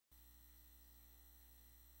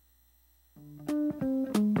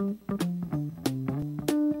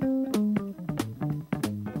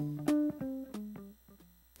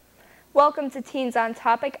welcome to Teens on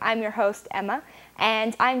Topic. I'm your host, Emma,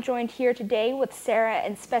 and I'm joined here today with Sarah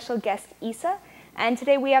and special guest Isa. And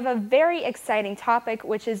today we have a very exciting topic,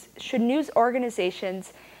 which is, should news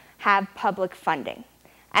organizations have public funding?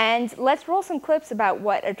 And let's roll some clips about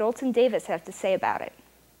what Adult and Davis have to say about it.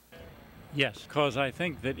 Yes, because I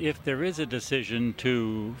think that if there is a decision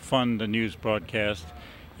to fund a news broadcast,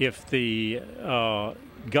 if the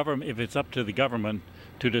government, if it's up to the government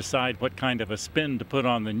to decide what kind of a spin to put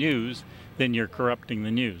on the news, then you're corrupting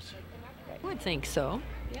the news. I would think so.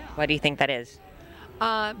 Yeah. Why do you think that is?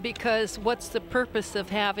 Because what's the purpose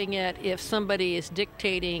of having it if somebody is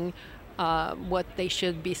dictating what they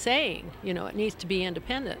should be saying? You know, it needs to be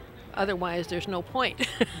independent. Otherwise, there's no point.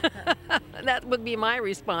 That would be my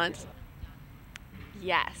response.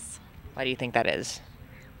 Yes. Why do you think that is?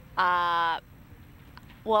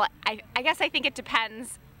 Well, I guess I think it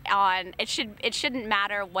depends on, it shouldn't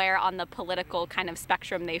matter where on the political kind of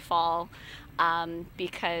spectrum they fall,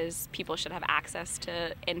 because people should have access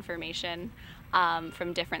to information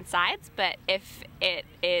from different sides. But if it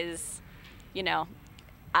is, you know,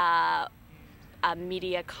 a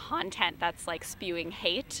media content that's like spewing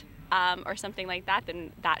hate or something like that,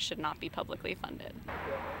 then that should not be publicly funded.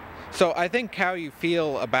 So I think how you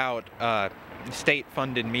feel about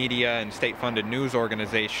state-funded media and state-funded news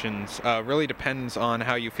organizations really depends on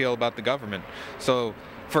how you feel about the government. So,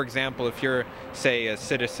 for example, if you're, say, a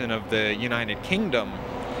citizen of the United Kingdom,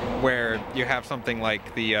 where you have something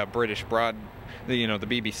like the the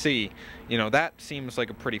BBC, that seems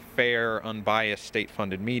like a pretty fair, unbiased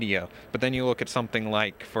state-funded media. But then you look at something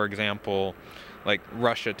like, for example, like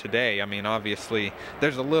Russia Today. I mean, obviously,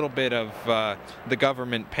 there's a little bit of the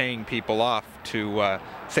government paying people off to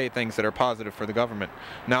say things that are positive for the government.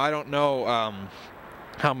 Now, I don't know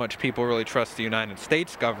how much people really trust the United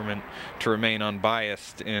States government to remain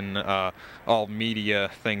unbiased in all media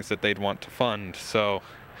things that they'd want to fund. So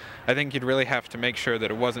I think you'd really have to make sure that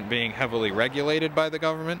it wasn't being heavily regulated by the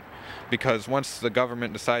government, because once the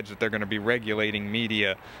government decides that they're going to be regulating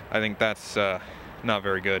media, I think that's not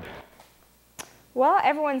very good. Well,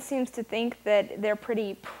 everyone seems to think that they're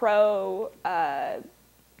pretty pro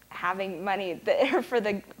having money for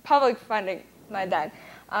the public funding like that.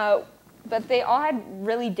 But they all had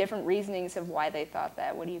really different reasonings of why they thought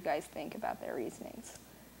that. What do you guys think about their reasonings?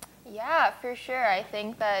 Yeah, for sure. I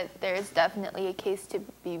think that there's definitely a case to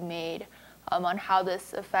be made on how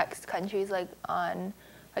this affects countries, like on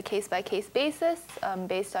a case-by-case basis,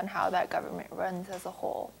 based on how that government runs as a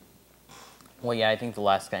whole. Well, yeah, I think the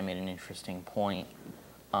last guy made an interesting point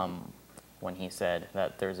when he said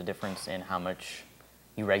that there's a difference in how much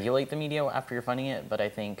you regulate the media after you're funding it. But I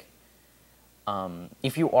think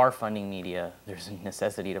if you are funding media, there's a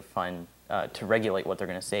necessity to regulate what they're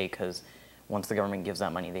going to say, because once the government gives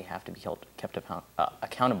that money, they have to be kept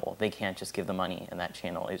accountable. They can't just give the money and that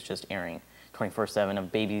channel is just airing 24/7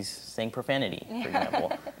 of babies saying profanity, for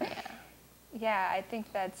example. Yeah, I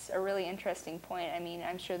think that's a really interesting point. I mean,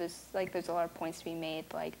 I'm sure there's a lot of points to be made,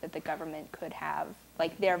 like that the government could have,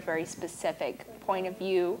 like, their very specific point of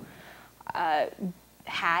view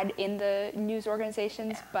had in the news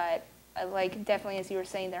organizations, but like definitely, as you were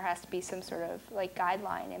saying, there has to be some sort of like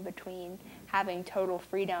guideline in between having total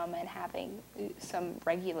freedom and having some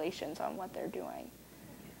regulations on what they're doing.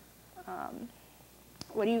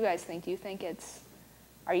 What do you guys think? Do you think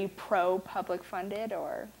are you pro public funded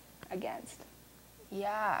or against?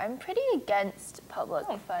 Yeah, I'm pretty against public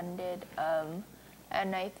funded,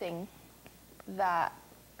 and I think that,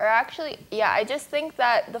 or actually, yeah, I just think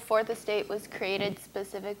that the Fourth Estate was created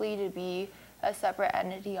specifically to be a separate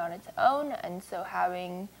entity on its own, and so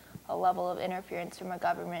having a level of interference from a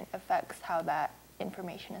government affects how that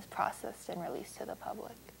information is processed and released to the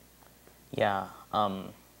public. Yeah,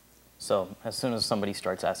 so as soon as somebody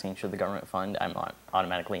starts asking should the government fund, I'm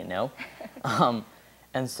automatically a no.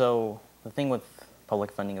 And so the thing with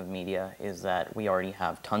public funding of media is that we already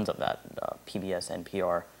have tons of that. PBS,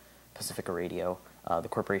 NPR, Pacifica Radio. The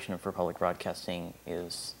Corporation for Public Broadcasting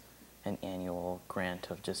is an annual grant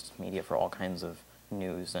of just media for all kinds of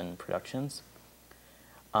news and productions.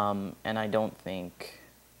 And I don't think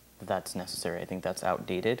that's necessary. I think that's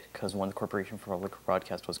outdated, because when the Corporation for Public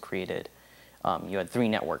Broadcast was created, you had 3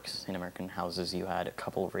 networks in American houses. You had a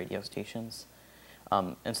couple of radio stations.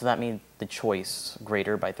 And so that made the choice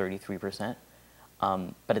greater by 33%.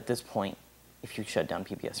 But at this point, if you shut down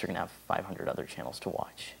PBS, you're going to have 500 other channels to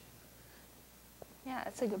watch. Yeah,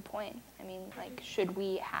 that's a good point. I mean, like, should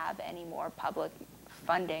we have any more public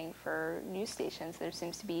funding for news stations? There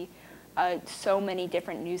seems to be so many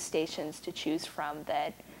different news stations to choose from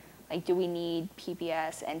that, like, do we need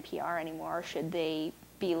PBS, NPR anymore? Or should they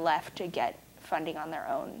be left to get funding on their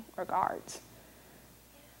own regards.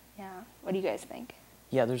 Yeah. What do you guys think?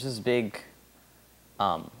 Yeah, there's this big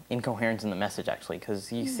incoherence in the message, actually,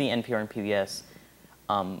 because you see NPR and PBS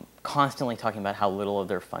constantly talking about how little of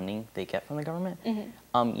their funding they get from the government.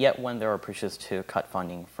 Yet when there are pushes to cut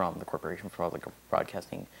funding from the Corporation for Public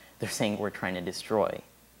Broadcasting, they're saying we're trying to destroy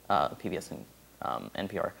PBS and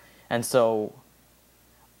NPR. And so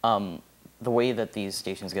the way that these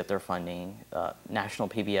stations get their funding, National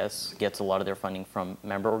PBS gets a lot of their funding from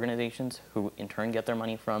member organizations who in turn get their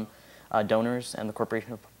money from donors and the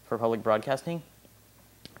Corporation for Public Broadcasting.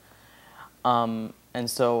 And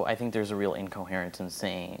so I think there's a real incoherence in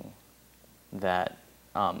saying that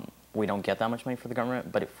we don't get that much money for the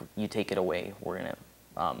government, but if you take it away, we're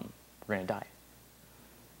gonna die.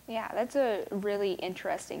 Yeah, that's a really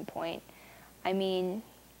interesting point. I mean,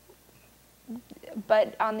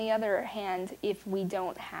 but on the other hand, if we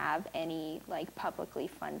don't have any like publicly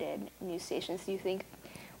funded news stations, do you think,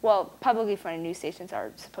 well, publicly funded news stations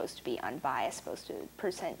are supposed to be unbiased, supposed to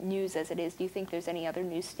present news as it is. Do you think there's any other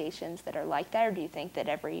news stations that are like that, or do you think that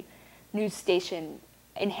every news station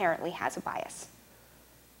inherently has a bias?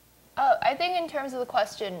 I think in terms of the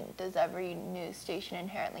question, does every news station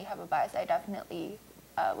inherently have a bias? I definitely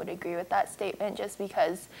would agree with that statement, just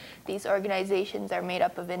because these organizations are made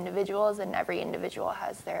up of individuals, and every individual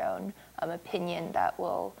has their own opinion that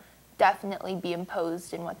will definitely be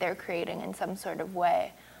imposed in what they're creating in some sort of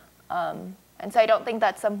way. And so I don't think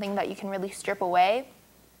that's something that you can really strip away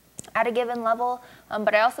at a given level.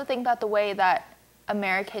 But I also think that the way that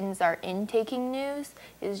Americans are intaking news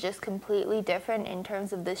is just completely different in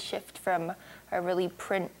terms of this shift from a really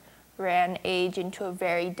print-ran age into a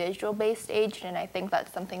very digital-based age. And I think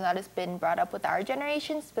that's something that has been brought up with our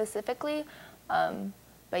generation specifically.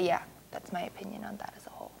 But yeah, that's my opinion on that as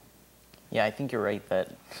a whole. Yeah, I think you're right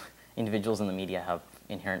that individuals in the media have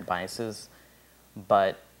inherent biases,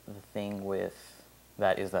 but the thing with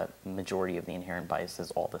that is that majority of the inherent bias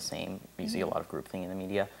is all the same. You see a lot of groupthink in the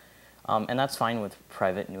media. And that's fine with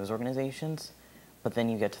private news organizations, but then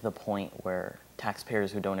you get to the point where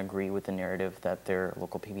taxpayers who don't agree with the narrative that their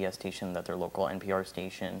local PBS station, that their local NPR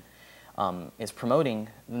station is promoting,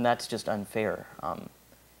 then that's just unfair.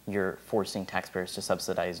 You're forcing taxpayers to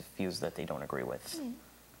subsidize views that they don't agree with.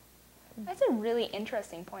 That's a really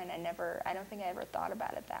interesting point. I don't think I ever thought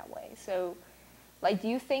about it that way. So, like, do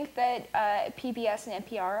you think that PBS and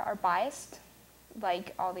NPR are biased,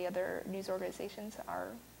 like all the other news organizations are?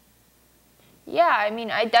 Yeah, I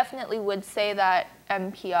mean, I definitely would say that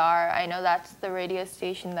NPR, I know that's the radio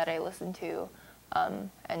station that I listen to,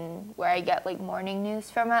 and where I get like morning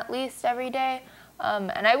news from at least every day.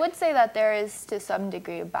 And I would say that there is to some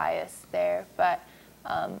degree of bias there, but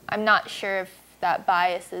I'm not sure if that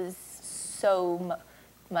bias is so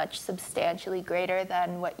much substantially greater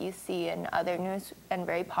than what you see in other news and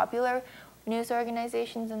very popular news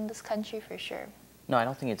organizations in this country, for sure. No, I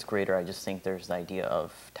don't think it's greater. I just think there's the idea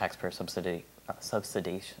of taxpayer subsidies.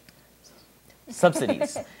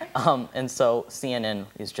 And so CNN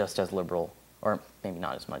is just as liberal, or maybe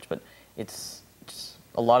not as much, but it's just,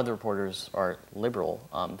 a lot of the reporters are liberal.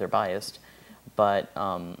 They're biased, but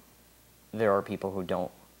there are people who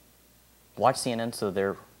don't watch CNN, so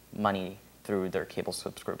their money through their cable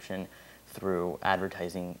subscription, through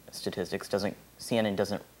advertising statistics, CNN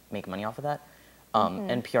doesn't make money off of that.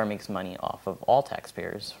 NPR makes money off of all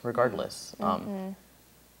taxpayers, regardless.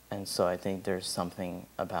 And so I think there's something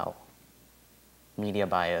about media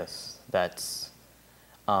bias that's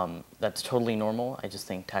totally normal. I just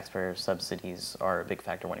think taxpayer subsidies are a big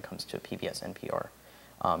factor when it comes to PBS, NPR,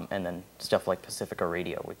 and then stuff like Pacifica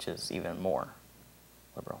Radio, which is even more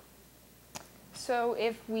liberal. So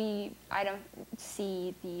I don't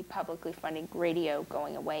see the publicly funded radio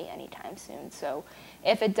going away anytime soon. So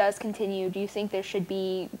if it does continue, do you think there should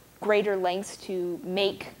be greater lengths to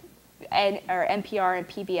make NPR and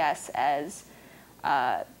PBS as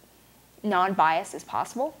non-biased as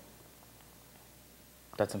possible?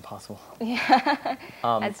 That's impossible. Yeah,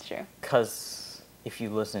 that's true. Because if you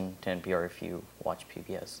listen to NPR, if you watch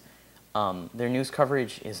PBS, their news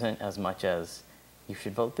coverage isn't as much as, you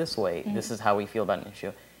should vote this way, this is how we feel about an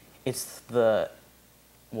issue. It's well,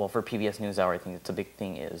 for PBS NewsHour, I think it's a big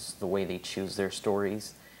thing is the way they choose their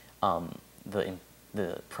stories, the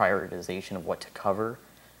prioritization of what to cover.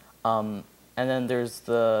 And then there's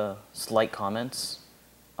the slight comments,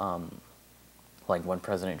 like when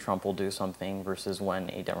President Trump will do something versus when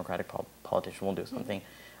a Democratic politician will do something.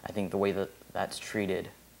 I think the way that that's treated,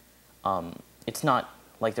 it's not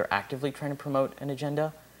like they're actively trying to promote an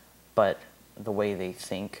agenda, but the way they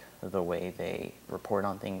think, the way they report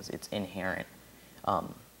on things, it's inherent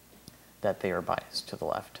that they are biased to the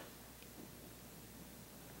left.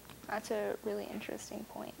 That's a really interesting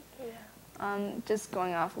point. Yeah. Just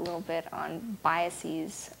going off a little bit on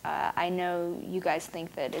biases, I know you guys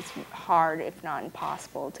think that it's hard, if not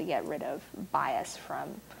impossible, to get rid of bias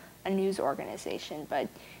from a news organization, but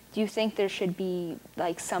do you think there should be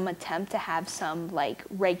like some attempt to have some like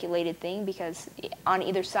regulated thing? Because on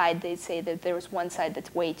either side they say that there was one side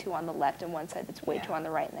that's way too on the left and one side that's way too on the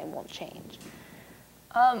right, and they won't change.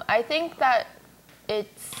 I think that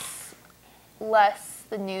it's less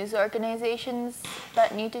the news organizations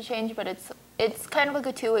that need to change, but it's kind of like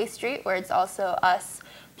a two-way street where it's also us,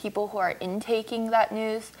 people who are intaking that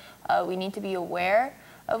news. We need to be aware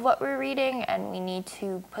of what we're reading, and we need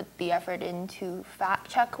to put the effort in to fact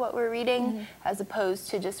check what we're reading, as opposed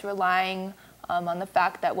to just relying on the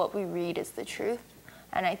fact that what we read is the truth.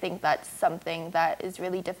 And I think that's something that is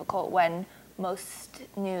really difficult when most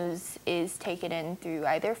news is taken in through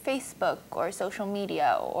either Facebook or social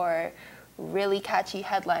media or really catchy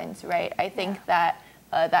headlines, right? I think that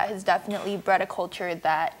that has definitely bred a culture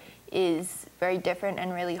that is very different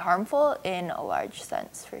and really harmful in a large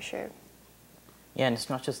sense, for sure. Yeah, and it's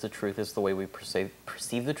not just the truth, it's the way we perceive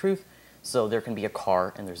the truth. So there can be a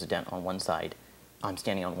car and there's a dent on one side. I'm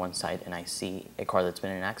standing on one side and I see a car that's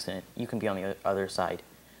been in an accident. You can be on the other side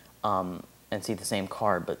and see the same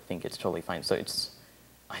car but think it's totally fine. So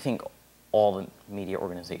I think all the media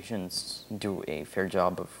organizations do a fair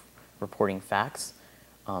job of reporting facts.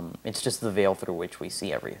 It's just the veil through which we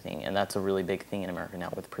see everything, and that's a really big thing in America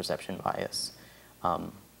now with perception bias.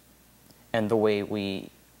 And the way we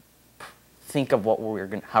think of how we're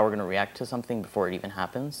going to react to something before it even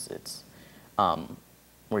happens.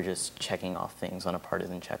 We're just checking off things on a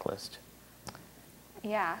partisan checklist.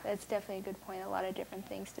 Yeah, that's definitely a good point. A lot of different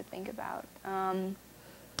things to think about.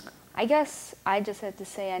 I guess I just had to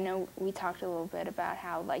say, I know we talked a little bit about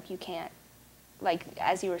how like you can't, like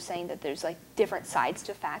as you were saying, that there's like different sides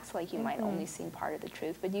to facts, like you might only see part of the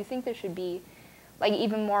truth, but do you think there should be like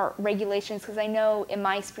even more regulations? Because I know in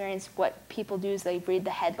my experience what people do is they read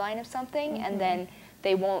the headline of something and then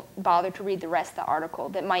they won't bother to read the rest of the article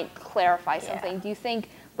that might clarify something. Do you think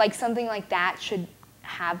like something like that should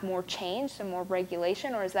have more change, some more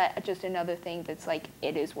regulation, or is that just another thing that's like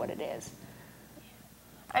it is what it is?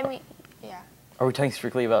 I mean, yeah. Are we talking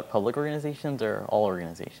strictly about public organizations or all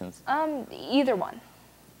organizations? Either one.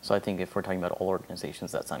 So I think if we're talking about all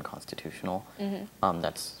organizations, that's unconstitutional.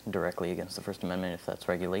 That's directly against the First Amendment if that's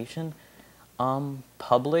regulation.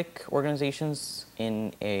 Public organizations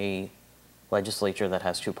in a legislature that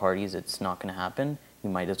has two parties, it's not going to happen. You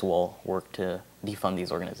might as well work to defund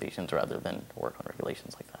these organizations rather than work on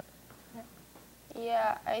regulations like that.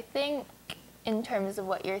 Yeah, I think in terms of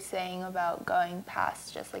what you're saying about going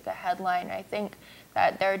past just like a headline, I think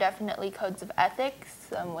that there are definitely codes of ethics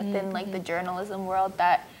within like the journalism world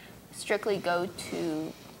that strictly go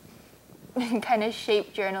to kind of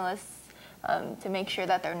shape journalists to make sure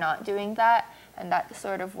that they're not doing that and that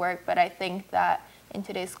sort of work. But I think that in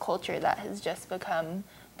today's culture that has just become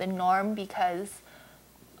the norm because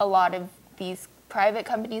a lot of these private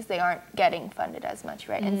companies, they aren't getting funded as much,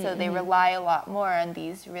 right? And so they rely a lot more on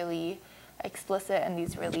these really explicit and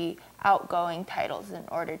these really outgoing titles in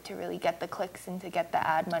order to really get the clicks and to get the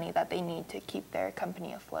ad money that they need to keep their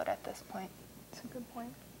company afloat at this point. That's a good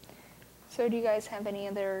point. So do you guys have any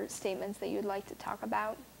other statements that you'd like to talk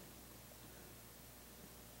about?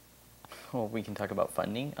 Well, we can talk about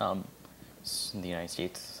funding. The United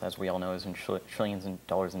States, as we all know, is in trillions of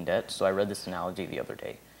dollars in debt. So I read this analogy the other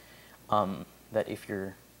day that if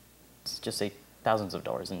you're, let's just say, thousands of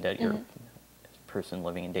dollars in debt, you're a person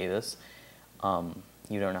living in Davis,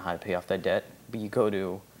 you don't know how to pay off that debt, but you go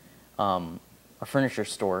to a furniture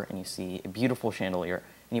store and you see a beautiful chandelier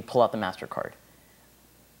and you pull out the MasterCard.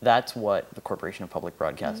 That's what the Corporation of Public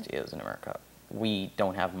Broadcast is in America. We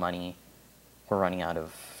don't have money. We're running out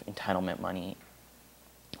of entitlement money,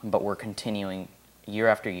 but we're continuing year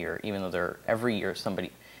after year, even though every year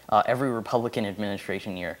every Republican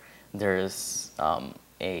administration year, there's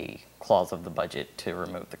a clause of the budget to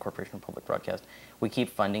remove the Corporation of Public Broadcast. We keep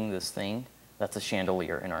funding this thing that's a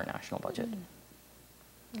chandelier in our national budget.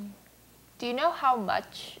 Do you know how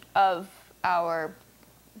much of our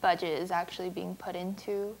budget is actually being put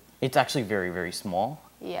into? It's actually very, very small.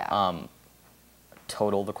 Yeah.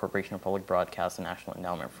 Total, the Corporation of Public Broadcast, the National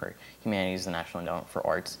Endowment for Humanities, the National Endowment for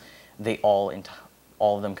Arts, they all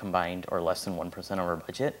of them combined are less than 1% of our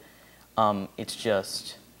budget. It's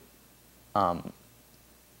just,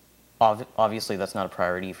 obviously that's not a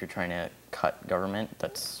priority if you're trying to cut government.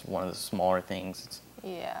 That's one of the smaller things.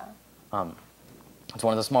 Yeah. It's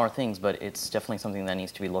one of the smaller things, but it's definitely something that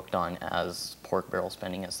needs to be looked on as pork barrel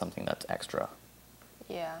spending as something that's extra.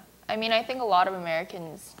 Yeah. I mean, I think a lot of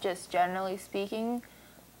Americans, just generally speaking,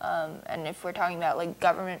 and if we're talking about like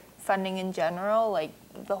government funding in general, like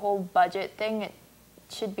the whole budget thing, it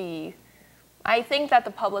should be, I think that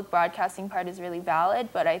the public broadcasting part is really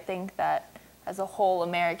valid, but I think that as a whole,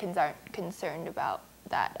 Americans aren't concerned about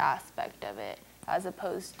that aspect of it, as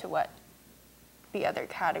opposed to what the other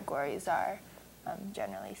categories are,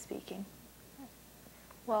 generally speaking.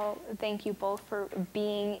 Well, thank you both for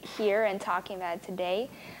being here and talking about it today.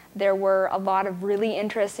 There were a lot of really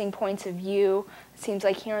interesting points of view. It seems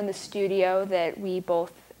like here in the studio that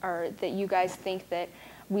that you guys think that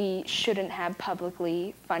we shouldn't have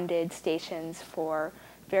publicly funded stations for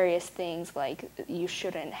various things, like you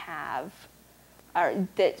shouldn't have, or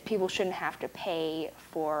that people shouldn't have to pay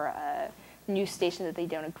for a news station that they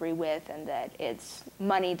don't agree with, and that it's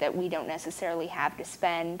money that we don't necessarily have to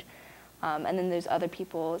spend. And then there's other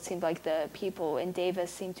people, it seems like the people in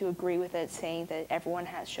Davis seem to agree with it, saying that everyone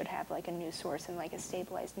should have like a news source and like a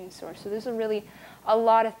stabilized news source. So there's a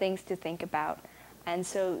lot of things to think about. And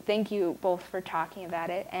so thank you both for talking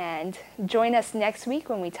about it. And join us next week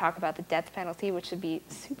when we talk about the death penalty, which should be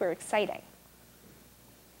super exciting.